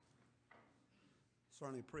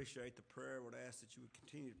Certainly appreciate the prayer. Would ask that you would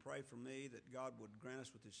continue to pray for me, that God would grant us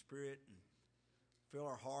with His Spirit and fill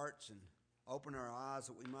our hearts and open our eyes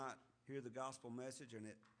that we might hear the gospel message and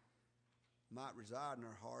it might reside in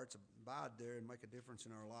our hearts, abide there, and make a difference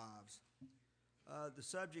in our lives. The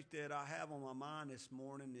subject that I have on my mind this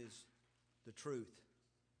morning is the truth.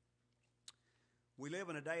 We live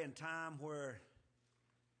in a day and time where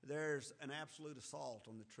there's an absolute assault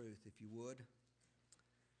on the truth, if you would.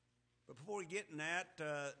 But before we get in that,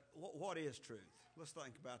 what is truth? Let's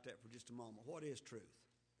think about that for just a moment. What is truth?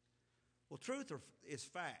 Well, truth is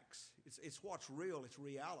facts. It's what's real. It's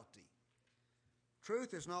reality.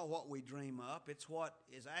 Truth is not what we dream up. It's what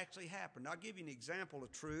has actually happened. I'll give you an example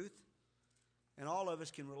of truth, and all of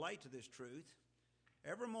us can relate to this truth.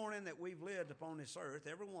 Every morning that we've lived upon this earth,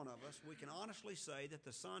 every one of us, we can honestly say that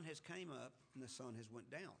the sun has came up and the sun has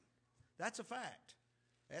went down. That's a fact.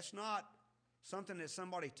 That's not something that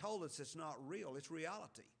somebody told us. It's not real. It's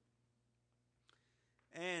reality.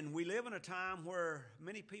 And we live in a time where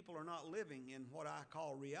many people are not living in what I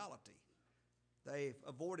call reality. They've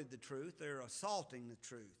avoided the truth. They're assaulting the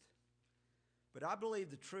truth. But I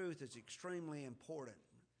believe the truth is extremely important.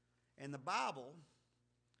 And the Bible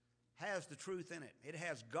has the truth in it. It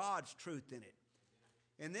has God's truth in it.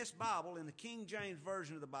 In this Bible, in the King James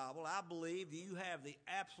Version of the Bible, I believe that you have the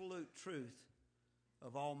absolute truth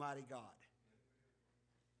of Almighty God.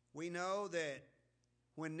 We know that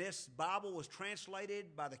when this Bible was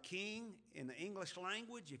translated by the king in the English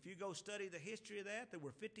language, if you go study the history of that, there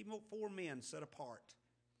were 54 men set apart.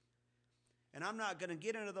 And I'm not going to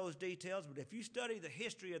get into those details, but if you study the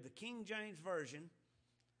history of the King James Version,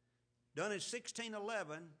 done in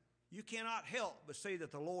 1611, you cannot help but see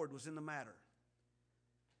that the Lord was in the matter.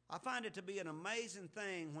 I find it to be an amazing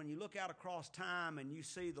thing when you look out across time and you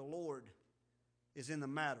see the Lord is in the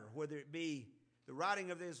matter, whether it be the writing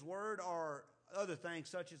of His Word or other things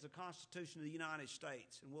such as the Constitution of the United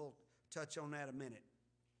States, and we'll touch on that in a minute.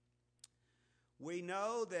 We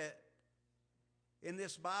know that in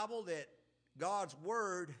this Bible that God's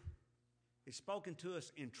Word is spoken to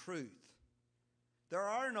us in truth. There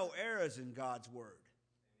are no errors in God's Word.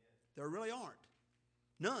 There really aren't.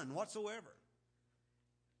 None whatsoever.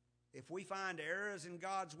 If we find errors in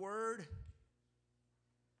God's Word,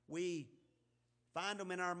 we find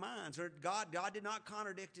them in our minds. God did not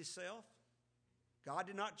contradict Himself. God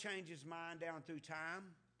did not change His mind down through time.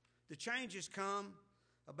 The changes come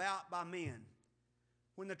about by men.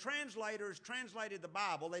 When the translators translated the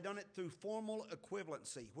Bible, they done it through formal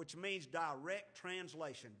equivalency, which means direct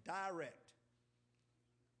translation. Direct.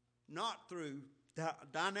 Not through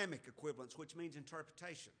dynamic equivalence, which means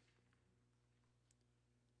interpretation.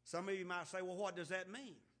 Some of you might say, well, what does that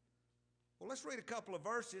mean? Well, let's read a couple of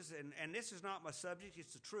verses, and this is not my subject,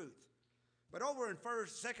 it's the truth. But over in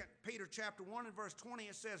 2 Peter chapter 1 and verse 20,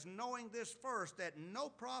 it says, knowing this first, that no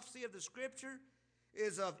prophecy of the Scripture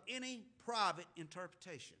is of any private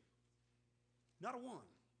interpretation. Not a one.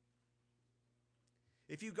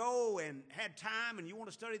 If you go and had time and you want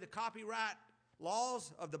to study the copyright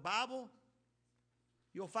laws of the Bible,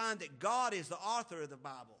 you'll find that God is the author of the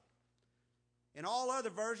Bible. And all other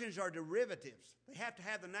versions are derivatives. They have to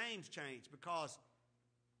have the names changed because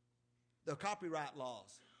the copyright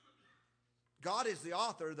laws. God is the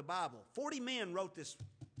author of the Bible. 40 men wrote this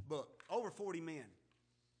book, over 40 men.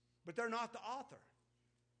 But they're not the author.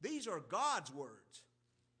 These are God's words.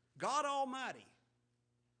 God Almighty.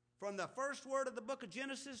 From the first word of the book of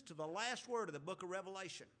Genesis to the last word of the book of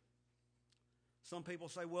Revelation. Some people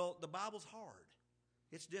say, well, the Bible's hard.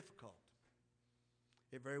 It's difficult.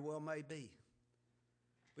 It very well may be.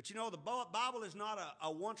 But you know, the Bible is not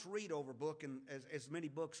a once read over book, and as many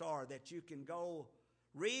books are, that you can go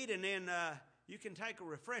read and then you can take a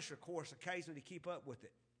refresher course occasionally to keep up with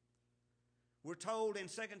it. We're told in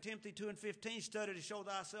 2 Timothy 2 and 15, study to show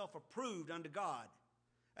thyself approved unto God,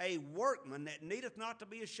 a workman that needeth not to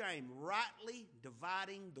be ashamed, rightly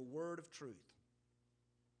dividing the word of truth.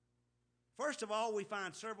 First of all, we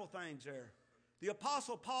find several things there. The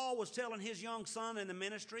Apostle Paul was telling his young son in the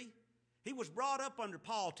ministry. He was brought up under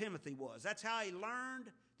Paul, Timothy was. That's how he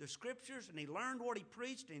learned the Scriptures, and he learned what he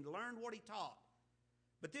preached, and he learned what he taught.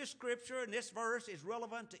 But this Scripture and this verse is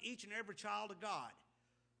relevant to each and every child of God.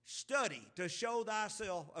 Study to show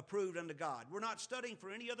thyself approved unto God. We're not studying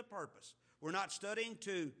for any other purpose. We're not studying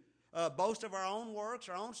to boast of our own works,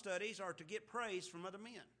 our own studies, or to get praise from other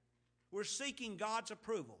men. We're seeking God's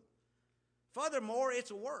approval. Furthermore,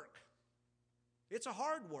 it's a work. It's a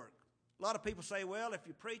hard work. A lot of people say, well, if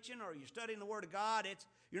you're preaching or you're studying the Word of God,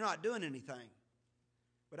 you're not doing anything.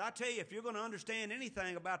 But I tell you, if you're going to understand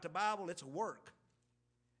anything about the Bible, it's a work.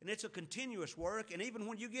 And it's a continuous work. And even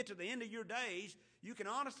when you get to the end of your days, you can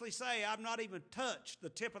honestly say, I've not even touched the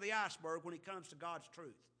tip of the iceberg when it comes to God's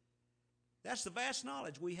truth. That's the vast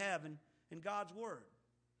knowledge we have in God's Word.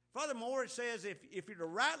 Furthermore, it says if you're to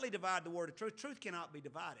rightly divide the word of truth, truth cannot be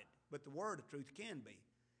divided, but the word of truth can be.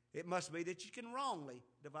 It must be that you can wrongly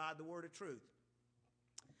divide the word of truth.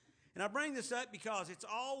 And I bring this up because it's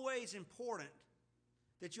always important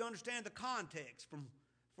that you understand the context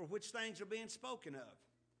for which things are being spoken of.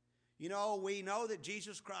 You know, we know that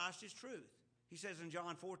Jesus Christ is truth. He says in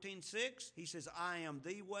John 14:6, he says, I am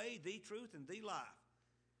the way, the truth, and the life.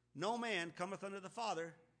 No man cometh unto the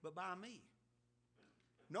Father but by me.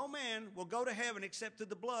 No man will go to heaven except through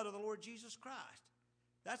the blood of the Lord Jesus Christ.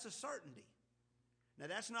 That's a certainty. Now,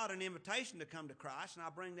 that's not an invitation to come to Christ, and I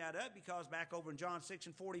bring that up because back over in John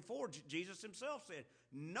 6:44, Jesus himself said,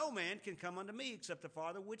 no man can come unto me except the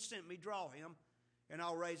Father which sent me draw him, and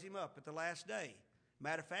I'll raise him up at the last day.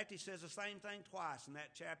 Matter of fact, he says the same thing twice in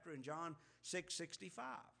that chapter in John 6:65.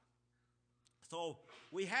 So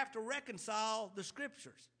we have to reconcile the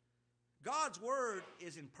Scriptures. God's Word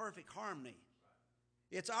is in perfect harmony.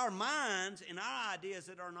 It's our minds and our ideas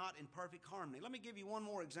that are not in perfect harmony. Let me give you one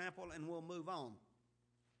more example and we'll move on.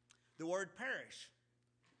 The word perish.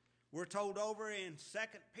 We're told over in 2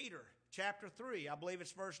 Peter chapter 3, I believe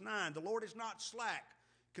it's verse 9, the Lord is not slack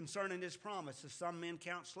concerning his promise, as some men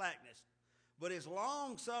count slackness, but is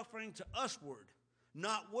long-suffering to usward,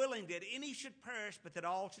 not willing that any should perish, but that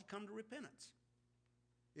all should come to repentance.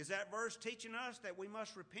 Is that verse teaching us that we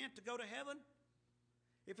must repent to go to heaven?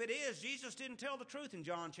 If it is, Jesus didn't tell the truth in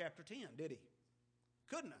John chapter 10, did he?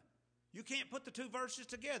 Couldn't have. You can't put the two verses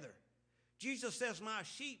together. Jesus says, my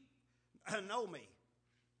sheep know me.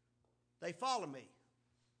 They follow me.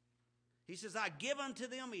 He says, I give unto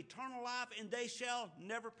them eternal life, and they shall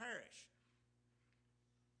never perish.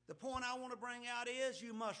 The point I want to bring out is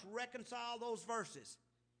you must reconcile those verses.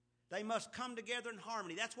 They must come together in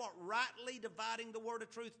harmony. That's what rightly dividing the word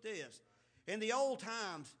of truth is. In the old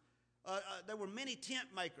times, there were many tent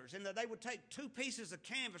makers, and they would take two pieces of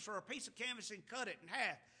canvas or a piece of canvas and cut it in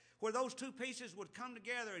half, where those two pieces would come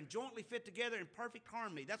together and jointly fit together in perfect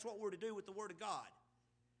harmony. That's what we're to do with the Word of God.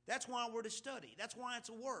 That's why we're to study. That's why it's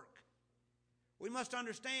a work. We must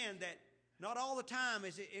understand that not all the time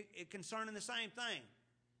is it concerning the same thing.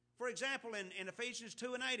 For example, in Ephesians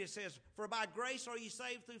 2:8, it says, for by grace are ye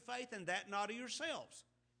saved through faith, and that not of yourselves.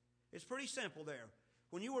 It's pretty simple there.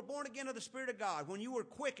 When you were born again of the Spirit of God, when you were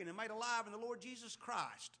quickened and made alive in the Lord Jesus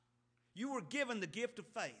Christ, you were given the gift of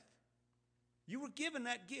faith. You were given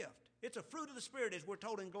that gift. It's a fruit of the Spirit, as we're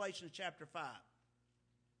told in Galatians chapter 5.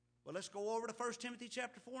 Well, let's go over to 1 Timothy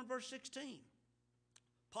chapter 4 and verse 16.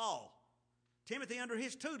 Paul, Timothy under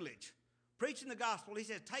his tutelage, preaching the gospel, he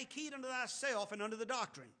says, take heed unto thyself and unto the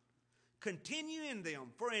doctrine. Continue in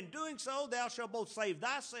them, for in doing so thou shalt both save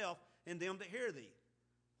thyself and them that hear thee.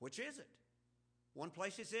 Which is it? One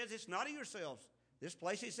place it says it's not of yourselves. This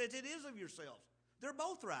place it says it is of yourselves. They're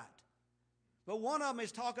both right. But one of them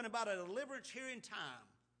is talking about a deliverance here in time,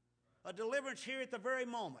 a deliverance here at the very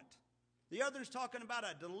moment. The other is talking about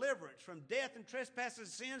a deliverance from death and trespasses and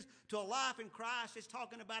sins to a life in Christ. It's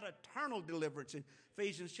talking about eternal deliverance in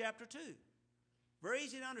Ephesians chapter 2. Very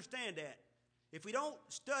easy to understand that. If we don't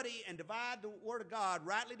study and divide the Word of God,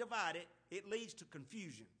 rightly divide it, it leads to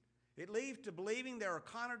confusion. It leads to believing there are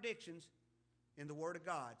contradictions in the Word of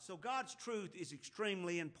God. So God's truth is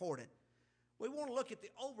extremely important. We want to look at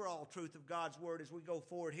the overall truth of God's Word as we go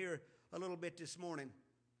forward here a little bit this morning.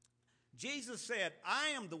 Jesus said, I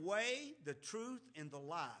am the way, the truth, and the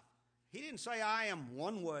life. He didn't say I am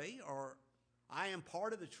one way or I am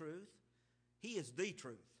part of the truth. He is the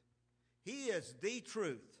truth. He is the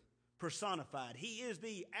truth personified. He is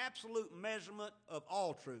the absolute measurement of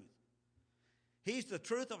all truth. He's the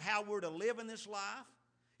truth of how we're to live in this life.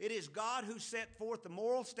 It is God who set forth the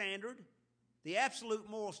moral standard, the absolute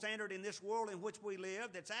moral standard in this world in which we live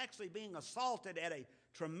that's actually being assaulted at a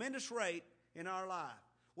tremendous rate in our life.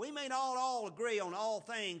 We may not all agree on all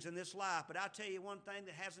things in this life, but I tell you one thing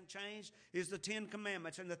that hasn't changed is the 10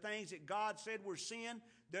 Commandments, and the things that God said were sin,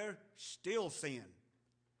 they're still sin.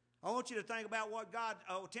 I want you to think about what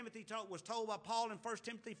Timothy was told by Paul in 1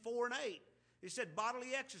 Timothy 4 and 8. He said, bodily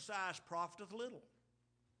exercise profiteth little,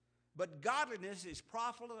 but godliness is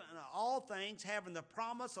profitable in all things, having the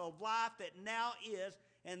promise of life that now is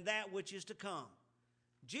and that which is to come.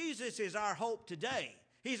 Jesus is our hope today.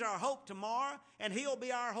 He's our hope tomorrow, and he'll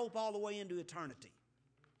be our hope all the way into eternity.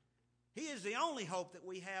 He is the only hope that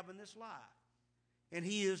we have in this life, and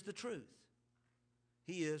he is the truth.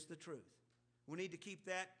 He is the truth. We need to keep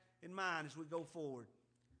that in mind as we go forward.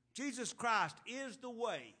 Jesus Christ is the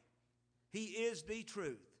way. He is the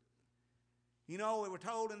truth. You know, we were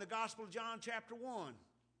told in the Gospel of John chapter 1,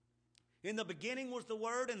 in the beginning was the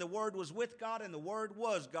Word, and the Word was with God, and the Word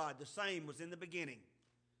was God. The same was in the beginning.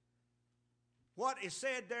 What is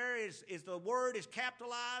said there is the Word is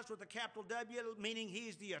capitalized with a capital W, meaning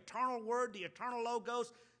He's the eternal Word, the eternal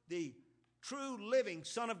Logos, the true living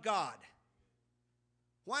Son of God.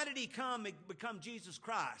 Why did He come and become Jesus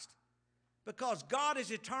Christ? Because God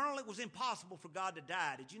is eternal. It was impossible for God to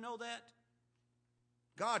die. Did you know that?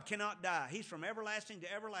 God cannot die. He's from everlasting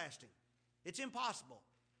to everlasting. It's impossible.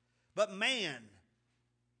 But man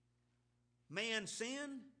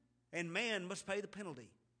sinned, and man must pay the penalty.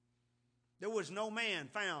 There was no man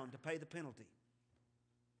found to pay the penalty.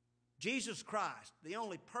 Jesus Christ, the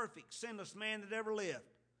only perfect, sinless man that ever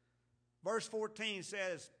lived. Verse 14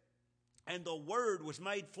 says, and the Word was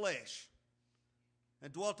made flesh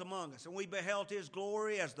and dwelt among us. And we beheld His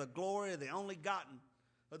glory as the glory of the only begotten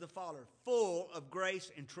of the Father, full of grace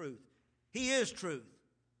and truth. He is truth.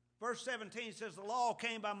 Verse 17 says, the law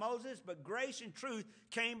came by Moses, but grace and truth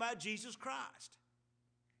came by Jesus Christ.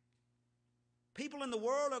 People in the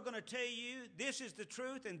world are going to tell you this is the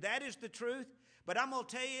truth and that is the truth, but I'm going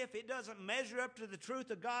to tell you if it doesn't measure up to the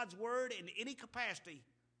truth of God's Word in any capacity,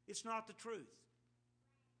 it's not the truth.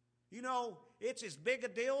 You know, it's as big a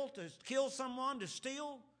deal to kill someone, to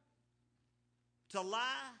steal, to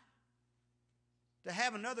lie, to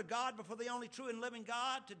have another God before the only true and living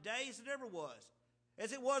God today as it ever was.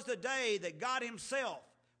 As it was the day that God Himself,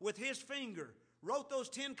 with His finger, wrote those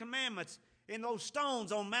 10 commandments in those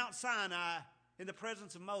stones on Mount Sinai in the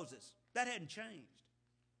presence of Moses. That hadn't changed.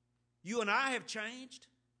 You and I have changed.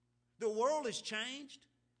 The world has changed.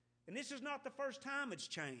 And this is not the first time it's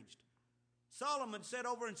changed. Solomon said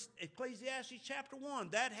over in Ecclesiastes chapter 1,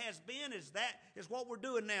 that is what we're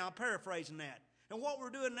doing now. I'm paraphrasing that. And what we're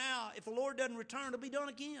doing now, if the Lord doesn't return, it'll be done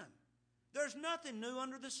again. There's nothing new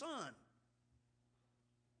under the sun.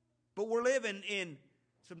 But we're living in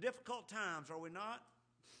some difficult times, are we not?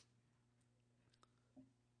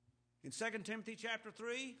 In 2 Timothy chapter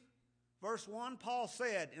 3, verse 1, Paul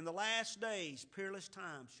said, in the last days, peerless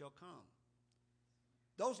times shall come.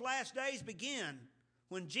 Those last days begin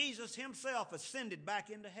when Jesus Himself ascended back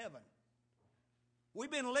into heaven. We've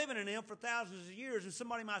been living in Him for thousands of years, and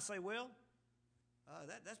somebody might say, well,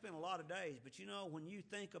 that's been a lot of days. But you know, when you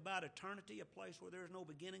think about eternity, a place where there's no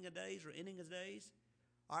beginning of days or ending of days,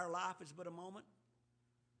 our life is but a moment.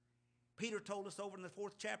 Peter told us over in the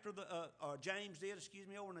 4th chapter, James did,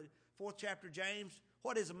 over in the 4th chapter of James,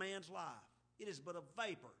 what is a man's life? It is but a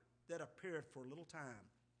vapor that appeareth for a little time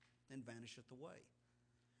and vanisheth away.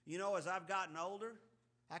 You know, as I've gotten older,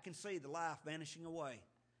 I can see the life vanishing away.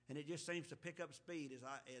 And it just seems to pick up speed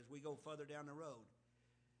as we go further down the road.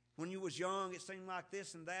 When you was young, it seemed like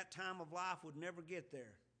this and that time of life would never get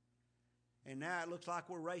there. And now it looks like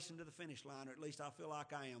we're racing to the finish line, or at least I feel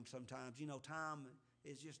like I am sometimes. You know, time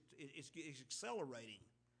is just, it's accelerating.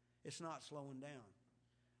 It's not slowing down.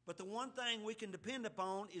 But the one thing we can depend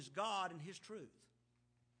upon is God and His truth.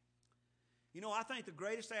 You know, I think the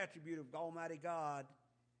greatest attribute of Almighty God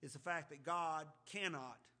is the fact that God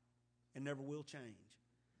cannot and never will change.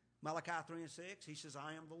 Malachi 3 and 6, He says,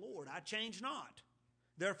 I am the Lord, I change not.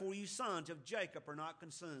 Therefore you sons of Jacob are not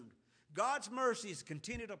consumed. God's mercy is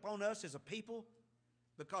continued upon us as a people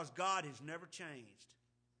because God has never changed.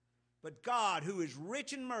 But God, who is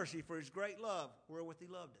rich in mercy for His great love, wherewith He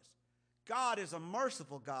loved us. God is a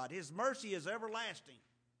merciful God. His mercy is everlasting.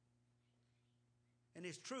 And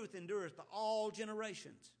His truth endureth to all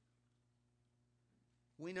generations.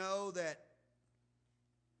 We know that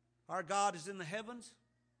our God is in the heavens.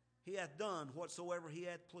 He hath done whatsoever He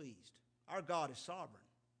hath pleased. Our God is sovereign.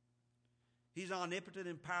 He's omnipotent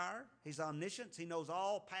in power. He's omniscient. He knows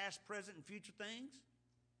all past, present, and future things.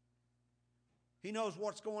 He knows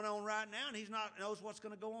what's going on right now, and He knows what's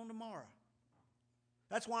going to go on tomorrow.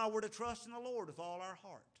 That's why we're to trust in the Lord with all our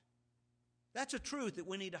heart. That's a truth that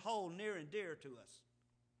we need to hold near and dear to us.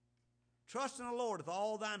 Trust in the Lord with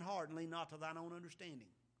all thine heart and lean not to thine own understanding.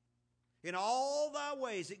 In all thy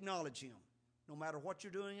ways acknowledge Him. No matter what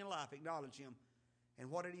you're doing in life, acknowledge Him.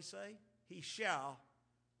 And what did He say? He shall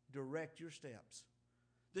direct your steps.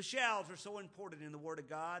 The shalls are so important in the Word of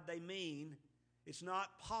God. They mean it's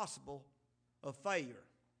not possible of failure.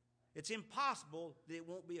 It's impossible that it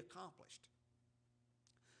won't be accomplished.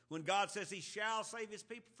 When God says He shall save His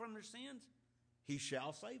people from their sins, He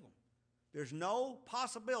shall save them. There's no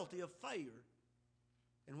possibility of failure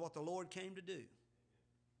in what the Lord came to do.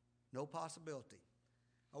 No possibility.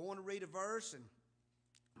 I want to read a verse and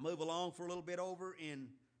move along for a little bit over in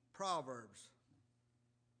Proverbs.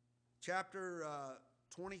 Chapter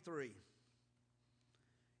 23.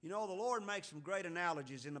 You know, the Lord makes some great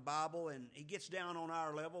analogies in the Bible, and He gets down on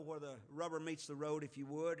our level where the rubber meets the road, if you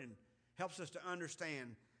would, and helps us to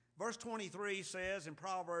understand. Verse 23 says in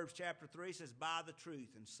Proverbs chapter 3, says, buy the truth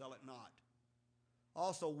and sell it not.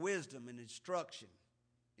 Also wisdom and instruction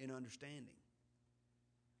in understanding.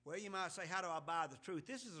 Well, you might say, how do I buy the truth?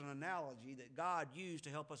 This is an analogy that God used to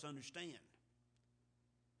help us understand.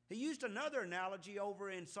 He used another analogy over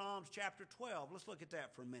in Psalms chapter 12. Let's look at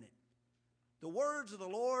that for a minute. The words of the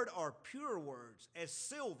Lord are pure words, as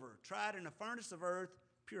silver tried in a furnace of earth,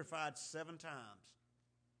 purified 7 times.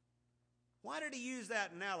 Why did he use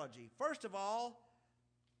that analogy? First of all,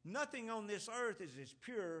 nothing on this earth is as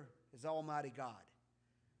pure as Almighty God.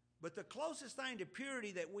 But the closest thing to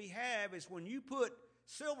purity that we have is when you put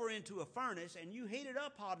silver into a furnace and you heat it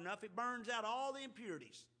up hot enough, it burns out all the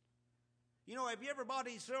impurities. You know, have you ever bought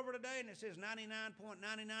any silver today and it says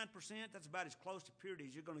 99.99%? That's about as close to purity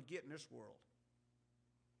as you're going to get in this world.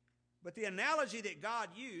 But the analogy that God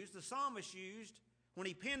used, the psalmist used, when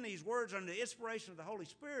he penned these words under the inspiration of the Holy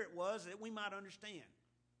Spirit, was that we might understand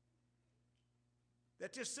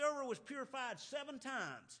that this silver was purified 7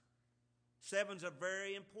 times. 7's a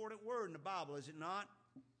very important word in the Bible, is it not?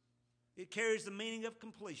 It carries the meaning of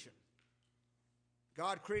completion.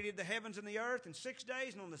 God created the heavens and the earth in 6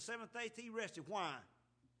 days, and on the 7th day he rested. Why?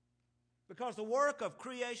 Because the work of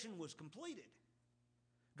creation was completed.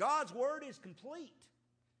 God's word is complete.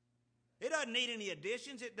 It doesn't need any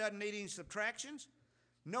additions. It doesn't need any subtractions.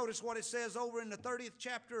 Notice what it says over in the 30th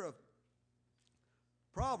chapter of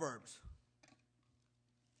Proverbs.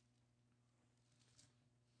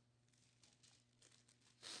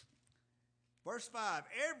 Verse 5,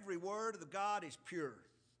 every word of God is pure.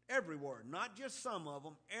 Every word, not just some of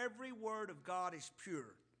them. Every word of God is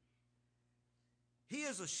pure. He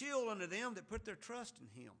is a shield unto them that put their trust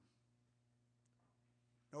in him.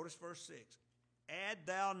 Notice verse 6. Add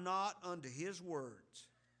thou not unto his words,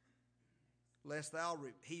 lest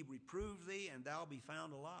he reprove thee and thou be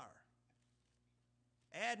found a liar.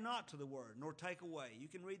 Add not to the word, nor take away. You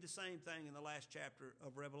can read the same thing in the last chapter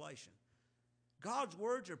of Revelation. God's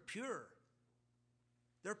words are pure.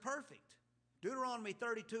 They're perfect. Deuteronomy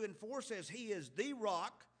 32:4 says he is the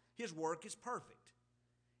rock. His work is perfect.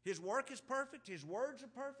 His work is perfect. His words are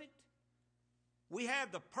perfect. We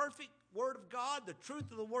have the perfect Word of God, the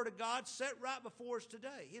truth of the Word of God set right before us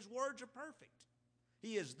today. His words are perfect.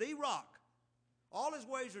 He is the rock. All his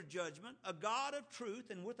ways are judgment, a God of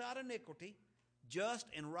truth and without iniquity. Just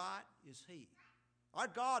and right is he. Our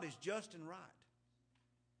God is just and right.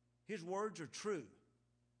 His words are true.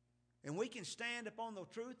 And we can stand upon the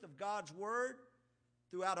truth of God's word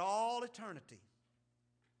throughout all eternity.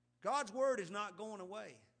 God's word is not going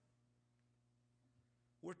away.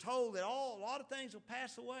 We're told that a lot of things will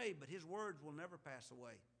pass away, but his words will never pass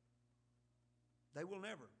away. They will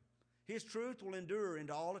never. His truth will endure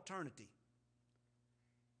into all eternity.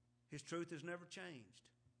 His truth has never changed.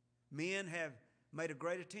 Men have made a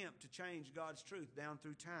great attempt to change God's truth down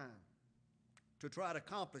through time, to try to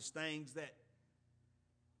accomplish things that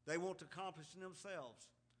they want to accomplish in themselves.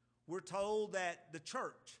 We're told that the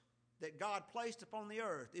church that God placed upon the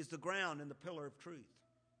earth is the ground and the pillar of truth.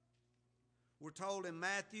 We're told in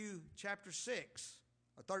Matthew chapter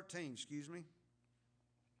 13.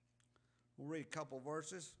 We'll read a couple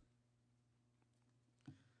verses.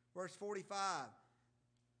 Verse 45.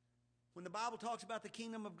 When the Bible talks about the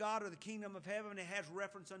kingdom of God or the kingdom of heaven, it has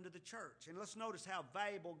reference unto the church. And let's notice how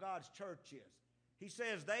valuable God's church is. He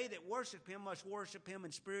says, they that worship him must worship him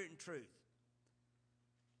in spirit and truth.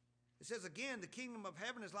 It says again, the kingdom of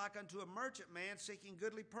heaven is like unto a merchant man seeking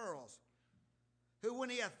goodly pearls, who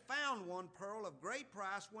when he hath found one pearl of great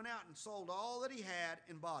price, went out and sold all that he had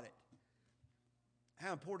and bought it.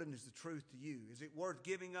 How important is the truth to you? Is it worth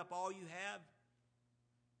giving up all you have?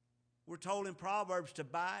 We're told in Proverbs to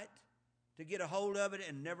buy it, to get a hold of it,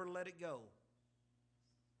 and never let it go.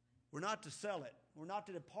 We're not to sell it. We're not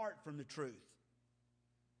to depart from the truth.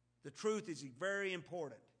 The truth is very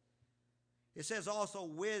important. It says also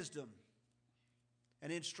wisdom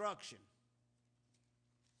and instruction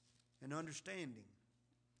and understanding.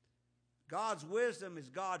 God's wisdom is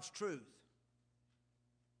God's truth.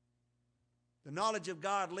 The knowledge of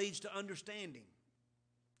God leads to understanding.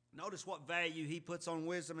 Notice what value he puts on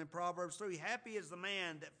wisdom in Proverbs 3. Happy is the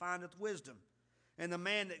man that findeth wisdom, and the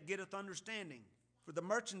man that getteth understanding. For the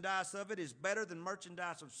merchandise of it is better than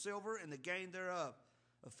merchandise of silver, and the gain thereof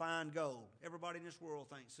of fine gold. Everybody in this world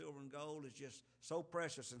thinks silver and gold is just so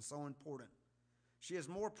precious and so important. She is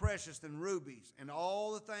more precious than rubies, and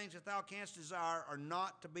all the things that thou canst desire are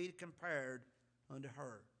not to be compared unto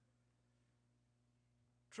her.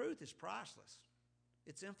 Truth is priceless.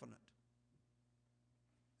 It's infinite.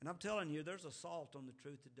 And I'm telling you, there's assault on the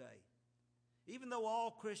truth today. Even though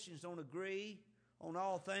all Christians don't agree on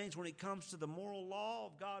all things when it comes to the moral law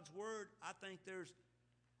of God's Word, I think there's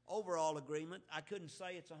overall agreement. I couldn't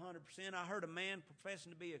say it's 100%. I heard a man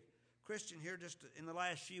professing to be a Christian here just in the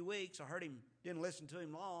last few weeks. I heard him, didn't listen to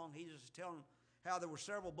him long. He was telling how there were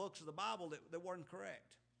several books of the Bible that weren't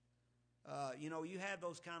correct. You have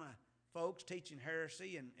those kind of folks teaching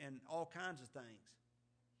heresy and all kinds of things.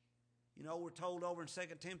 We're told over in 2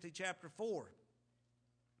 Timothy chapter 4.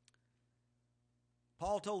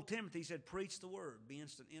 Paul told Timothy, he said, preach the word, be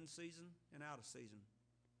instant in season and out of season.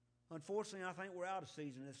 Unfortunately, I think we're out of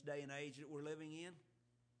season in this day and age that we're living in.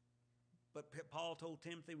 But Paul told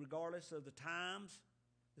Timothy, regardless of the times,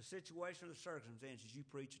 the situation, or the circumstances, you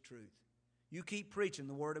preach the truth. You keep preaching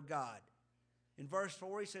the word of God. In verse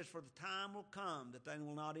 4, he says, for the time will come that they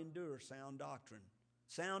will not endure sound doctrine,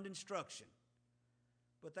 sound instruction,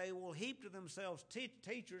 but they will heap to themselves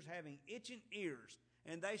teachers having itching ears,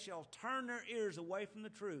 and they shall turn their ears away from the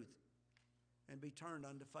truth and be turned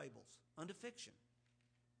unto fables, unto fiction.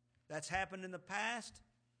 That's happened in the past,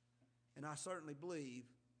 and I certainly believe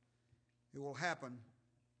it will happen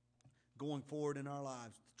going forward in our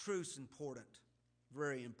lives. The truth's important,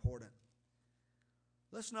 very important.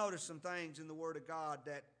 Let's notice some things in the Word of God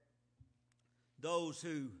that those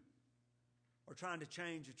who are trying to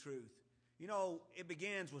change the truth. It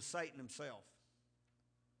begins with Satan himself.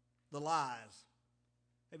 The lies.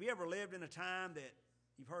 Have you ever lived in a time that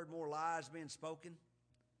you've heard more lies being spoken?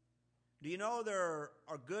 Do you know there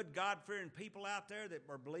are good, God-fearing people out there that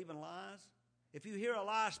are believing lies? If you hear a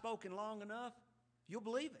lie spoken long enough, you'll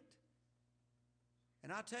believe it.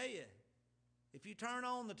 And I tell you, if you turn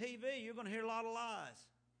on the TV, you're going to hear a lot of lies.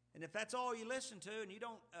 And if that's all you listen to and you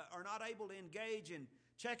are not able to engage in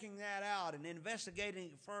checking that out and investigating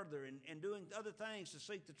it further and doing other things to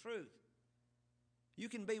seek the truth, you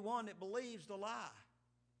can be one that believes the lie.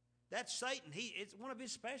 That's Satan. It's one of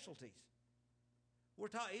his specialties. He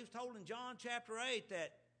was told in John chapter 8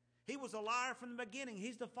 that he was a liar from the beginning.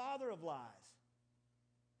 He's the father of lies.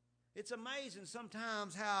 It's amazing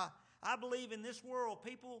sometimes how I believe in this world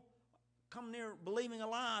people come near believing a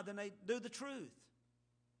lie than they do the truth.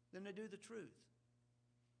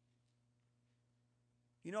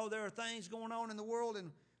 There are things going on in the world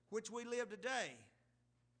in which we live today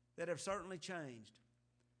that have certainly changed.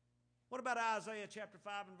 What about Isaiah chapter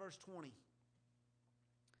 5 and verse 20? It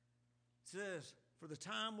says, for the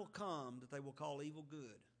time will come that they will call evil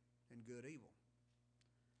good and good evil.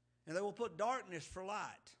 And they will put darkness for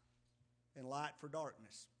light and light for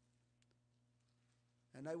darkness.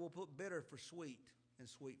 And they will put bitter for sweet and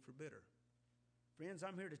sweet for bitter. Friends,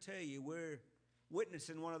 I'm here to tell you we're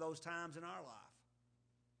witnessing one of those times in our life.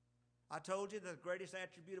 I told you the greatest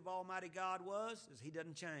attribute of Almighty God is He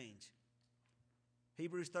doesn't change.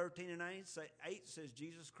 Hebrews 13 and 8 says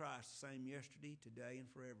Jesus Christ the same yesterday, today, and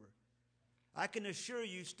forever. I can assure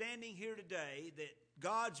you standing here today that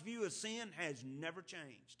God's view of sin has never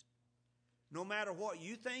changed. No matter what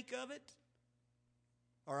you think of it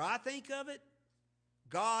or I think of it,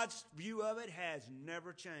 God's view of it has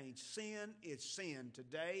never changed. Sin is sin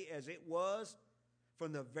today as it was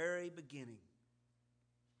from the very beginning.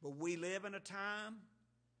 But we live in a time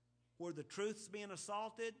where the truth's being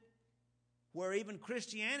assaulted, where even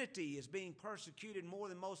Christianity is being persecuted more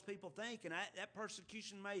than most people think, and that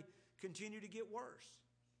persecution may continue to get worse.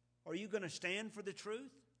 Are you going to stand for the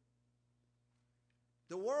truth?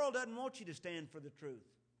 The world doesn't want you to stand for the truth.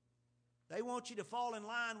 They want you to fall in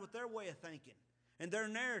line with their way of thinking and their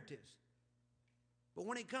narratives. But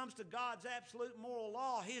when it comes to God's absolute moral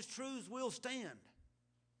law, His truths will stand.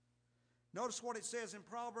 Notice what it says in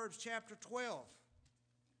Proverbs chapter 12.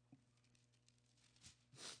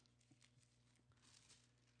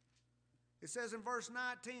 It says in verse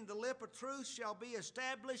 19, the lip of truth shall be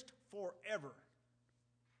established forever.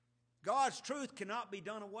 God's truth cannot be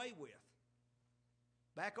done away with.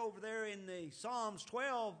 Back over there in the Psalms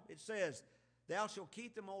 12, it says, thou shalt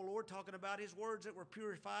keep them, O Lord, talking about His words that were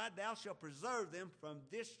purified. Thou shalt preserve them from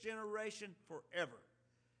this generation forever.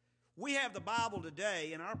 We have the Bible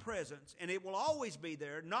today in our presence, and it will always be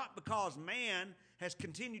there, not because man has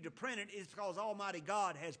continued to print it, it's because Almighty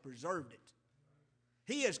God has preserved it.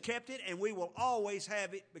 He has kept it, and we will always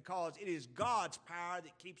have it because it is God's power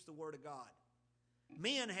that keeps the Word of God.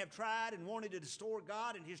 Men have tried and wanted to distort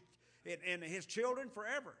God and His children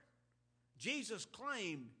forever. Jesus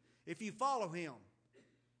claimed, if you follow Him,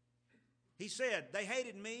 He said, they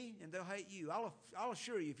hated me and they'll hate you. I'll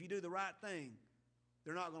assure you, if you do the right thing,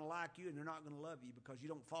 they're not going to like you and they're not going to love you because you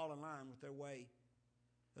don't fall in line with their way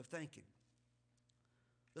of thinking.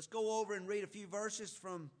 Let's go over and read a few verses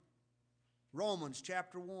from Romans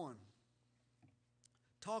chapter 1,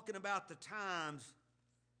 talking about the times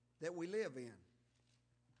that we live in.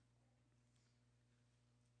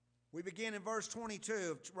 We begin in verse 22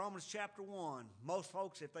 of Romans chapter 1. Most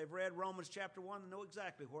folks, if they've read Romans chapter 1, they know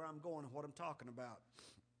exactly where I'm going and what I'm talking about.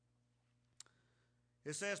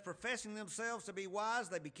 It says, professing themselves to be wise,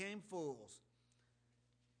 they became fools.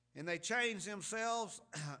 And they changed themselves,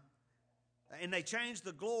 and they changed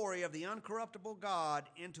the glory of the uncorruptible God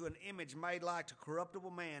into an image made like to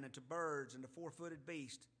corruptible man, and to birds, and to four-footed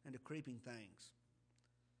beasts, and to creeping things.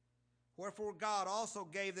 Wherefore God also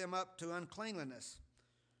gave them up to uncleanliness,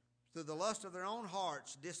 through the lust of their own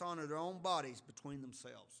hearts, dishonor their own bodies between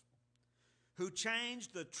themselves, who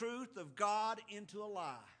changed the truth of God into a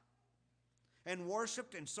lie, and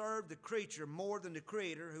worshipped and served the creature more than the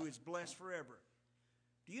Creator, who is blessed forever.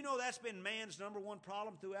 Do you know that's been man's number one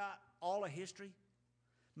problem throughout all of history?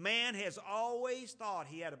 Man has always thought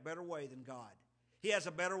he had a better way than God. He has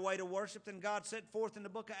a better way to worship than God set forth in the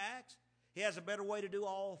book of Acts. He has a better way to do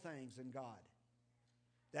all things than God.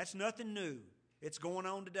 That's nothing new. It's going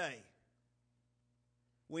on today.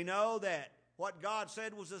 We know that what God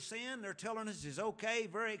said was a sin, they're telling us is okay,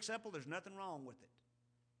 very acceptable, there's nothing wrong with it.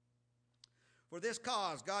 For this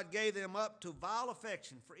cause, God gave them up to vile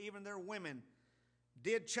affection, for even their women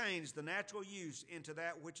did change the natural use into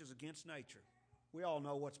that which is against nature. We all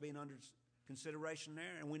know what's being under consideration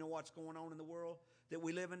there, and we know what's going on in the world that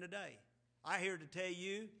we live in today. I'm here to tell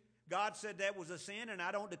you, God said that was a sin, and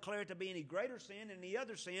I don't declare it to be any greater sin than any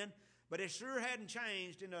other sin, but it sure hadn't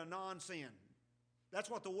changed into a non-sin. That's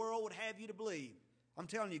what the world would have you to believe. I'm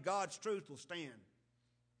telling you, God's truth will stand.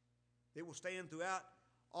 It will stand throughout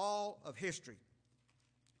all of history.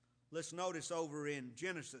 Let's notice over in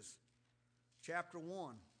Genesis chapter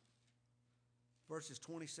 1, verses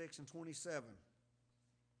 26 and 27.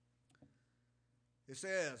 It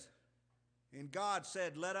says, and God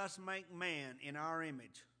said, let us make man in our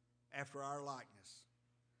image, after our likeness.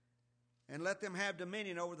 And let them have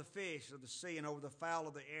dominion over the fish of the sea, and over the fowl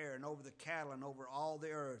of the air, and over the cattle, and over all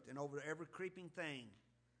the earth, and over every creeping thing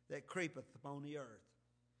that creepeth upon the earth.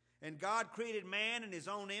 And God created man in his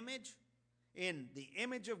own image. In the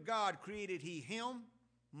image of God created he him,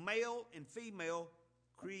 male and female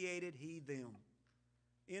created he them.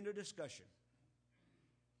 End of discussion.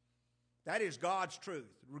 That is God's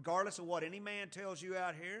truth, regardless of what any man tells you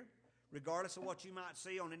out here, regardless of what you might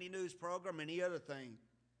see on any news program, any other thing.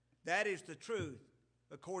 That is the truth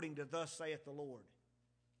according to thus saith the Lord.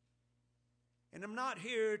 And I'm not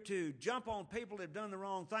here to jump on people that have done the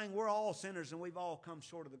wrong thing. We're all sinners and we've all come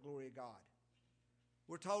short of the glory of God.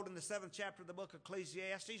 We're told in the 7th chapter of the book of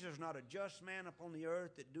Ecclesiastes, there's not a just man upon the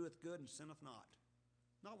earth that doeth good and sinneth not.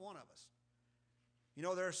 Not one of us. You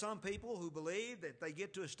know, there are some people who believe that they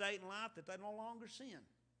get to a state in life that they no longer sin.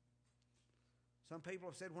 Some people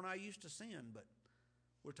have said, when I used to sin, but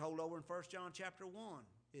we're told over in 1 John chapter 1,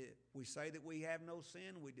 we say that we have no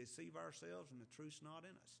sin, we deceive ourselves, and the truth's not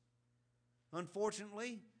in us.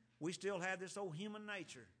 Unfortunately, we still have this old human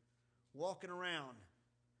nature walking around,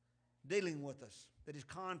 dealing with us, that is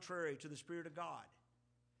contrary to the Spirit of God,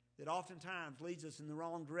 that oftentimes leads us in the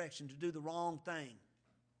wrong direction to do the wrong thing.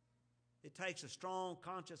 It takes a strong,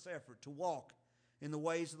 conscious effort to walk in the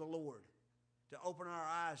ways of the Lord, to open our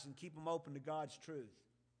eyes and keep them open to God's truth.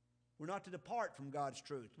 We're not to depart from God's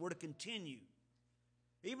truth. We're to continue.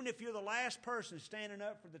 Even if you're the last person standing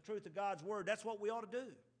up for the truth of God's Word, that's what we ought to do.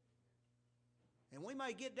 And we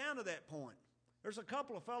may get down to that point. There's a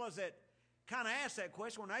couple of fellows that kind of asked that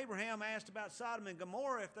question when Abraham asked about Sodom and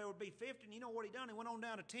Gomorrah if there would be 50. And you know what he done? He went on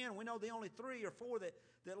down to 10. We know the only 3 or 4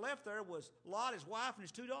 that left there was Lot, his wife, and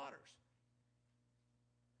his 2 daughters.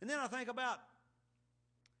 And then I think about,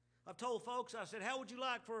 I've told folks, I said, how would you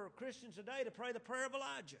like for Christians today to pray the prayer of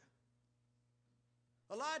Elijah?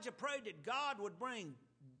 Elijah prayed that God would bring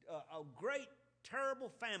a great, terrible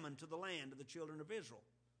famine to the land of the children of Israel.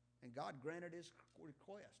 And God granted his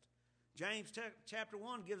request. James chapter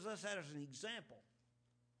 1 gives us that as an example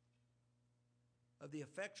of the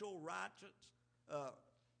effectual, righteous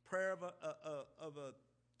prayer of a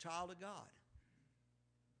child of God.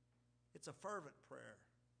 It's a fervent prayer.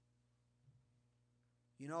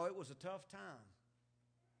 You know, it was a tough time.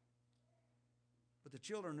 But the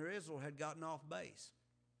children of Israel had gotten off base.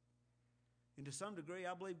 And to some degree,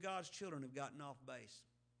 I believe God's children have gotten off base.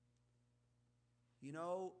 You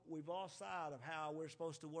know, we've lost sight of how we're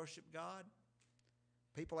supposed to worship God.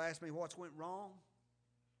 People ask me what's went wrong.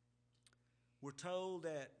 We're told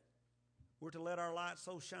that we're to let our light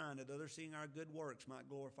so shine that others seeing our good works might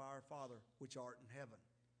glorify our Father which art in heaven.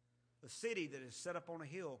 The city that is set up on a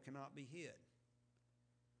hill cannot be hid.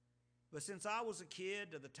 But since I was a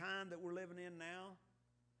kid to the time that we're living in now,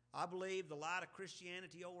 I believe the light of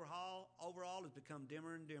Christianity overall has become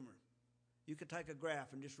dimmer and dimmer. You could take a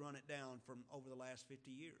graph and just run it down from over the last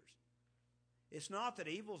 50 years. It's not that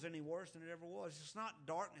evil's any worse than it ever was. It's not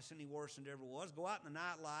darkness any worse than it ever was. Go out in the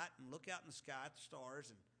night light and look out in the sky at the stars,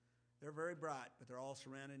 and they're very bright, but they're all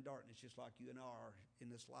surrounded in darkness, just like you and I are in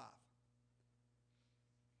this life.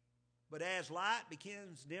 But as light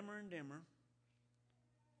becomes dimmer and dimmer,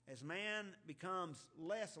 as man becomes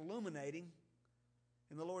less illuminating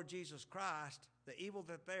in the Lord Jesus Christ, the evil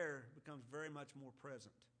that's there becomes very much more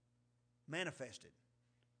present, manifested.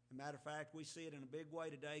 As a matter of fact, we see it in a big way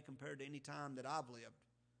today compared to any time that I've lived,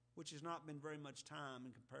 which has not been very much time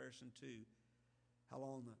in comparison to how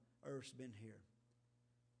long the earth's been here.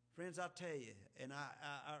 Friends, I tell you, and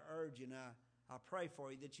I urge you, and I pray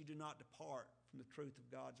for you that you do not depart from the truth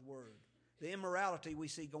of God's Word. The immorality we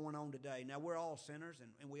see going on today. Now, we're all sinners,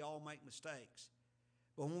 and we all make mistakes.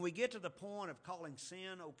 But when we get to the point of calling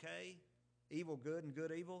sin okay, evil good, and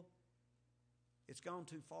good evil, it's gone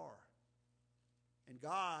too far. And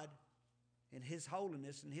God, in His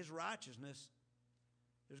holiness and His righteousness,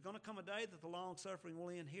 there's going to come a day that the long-suffering will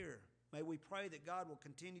end here. May we pray that God will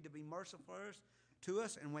continue to be merciful to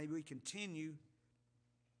us, and may we continue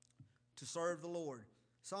to serve the Lord.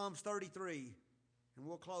 Psalms 33, and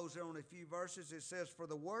we'll close there on a few verses. It says, "For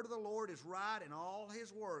the word of the Lord is right, and all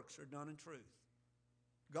His works are done in truth."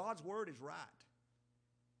 God's word is right.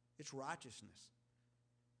 It's righteousness.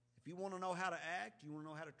 If you want to know how to act, you want to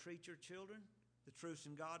know how to treat your children, the truth's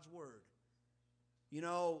in God's word. You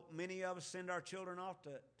know, many of us send our children off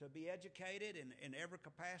to be educated in every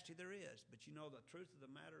capacity there is. But you know, the truth of the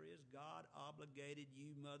matter is God obligated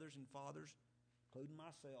you mothers and fathers, including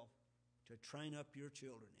myself, to train up your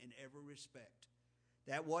children in every respect.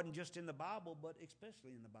 That wasn't just in the Bible, but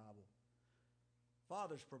especially in the Bible.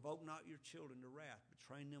 Fathers, provoke not your children to wrath, but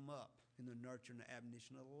train them up in the nurture and the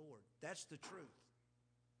admonition of the Lord. That's the truth.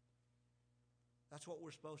 That's what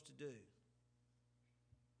we're supposed to do.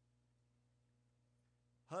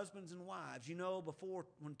 Husbands and wives, you know,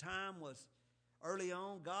 when time was early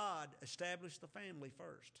on, God established the family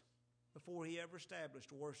first before He ever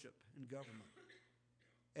established worship and government.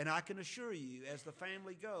 And I can assure you, as the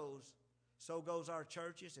family goes, so goes our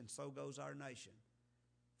churches and so goes our nation.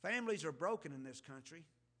 Families are broken in this country,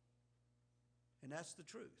 and that's the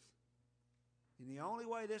truth. And the only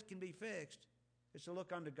way this can be fixed is to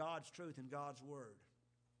look unto God's truth and God's word.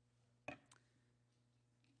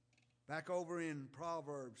 Back over in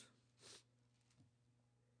Proverbs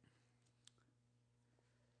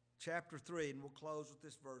chapter 3, and we'll close with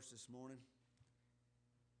this verse this morning.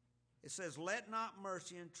 It says, "Let not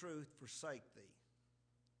mercy and truth forsake thee."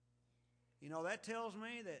 You know, that tells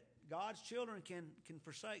me that God's children can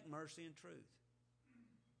forsake mercy and truth.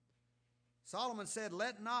 Solomon said,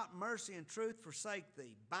 "Let not mercy and truth forsake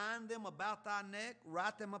thee. Bind them about thy neck,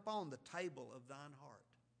 write them upon the table of thine heart."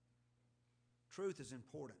 Truth is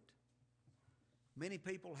important. Many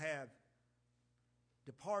people have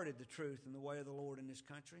departed the truth and the way of the Lord in this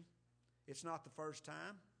country. It's not the first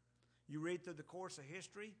time. You read through the course of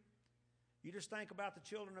history, you just think about the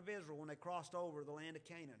children of Israel when they crossed over the land of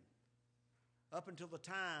Canaan. Up until the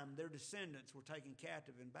time their descendants were taken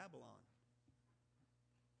captive in Babylon.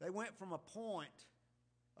 They went from a point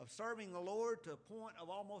of serving the Lord to a point of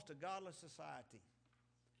almost a godless society.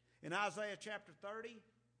 In Isaiah chapter 30,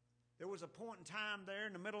 there was a point in time there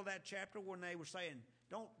in the middle of that chapter when they were saying,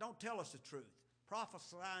 don't tell us the truth.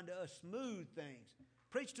 Prophesy unto us smooth things.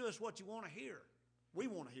 Preach to us what you want to hear. We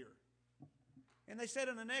want to hear. And they said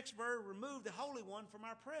in the next verse, remove the Holy One from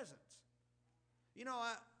our presence. You know,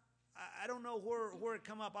 I don't know where it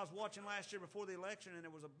come up. I was watching last year before the election, and there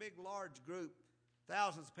was a big, large group,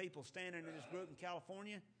 thousands of people standing in this group in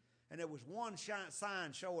California, and there was one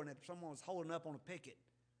sign showing that someone was holding up on a picket,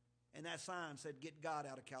 and that sign said, "Get God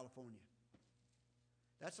out of California."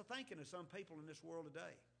 That's the thinking of some people in this world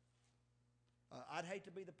today. I'd hate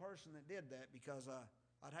to be the person that did that, because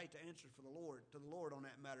I'd hate to answer for the Lord on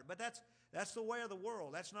that matter. But that's the way of the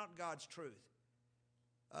world. That's not God's truth.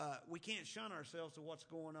 We can't shun ourselves to what's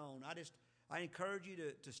going on. I encourage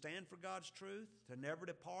you to stand for God's truth, to never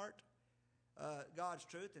depart God's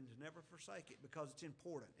truth, and to never forsake it, because it's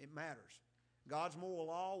important. It matters. God's moral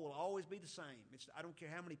law will always be the same. I don't care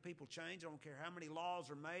how many people change. I don't care how many laws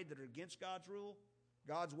are made that are against God's rule,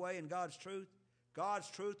 God's way, and God's truth. God's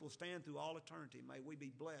truth will stand through all eternity. May we be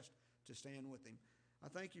blessed to stand with Him. I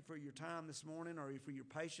thank you for your time this morning, or for your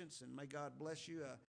patience, and may God bless you.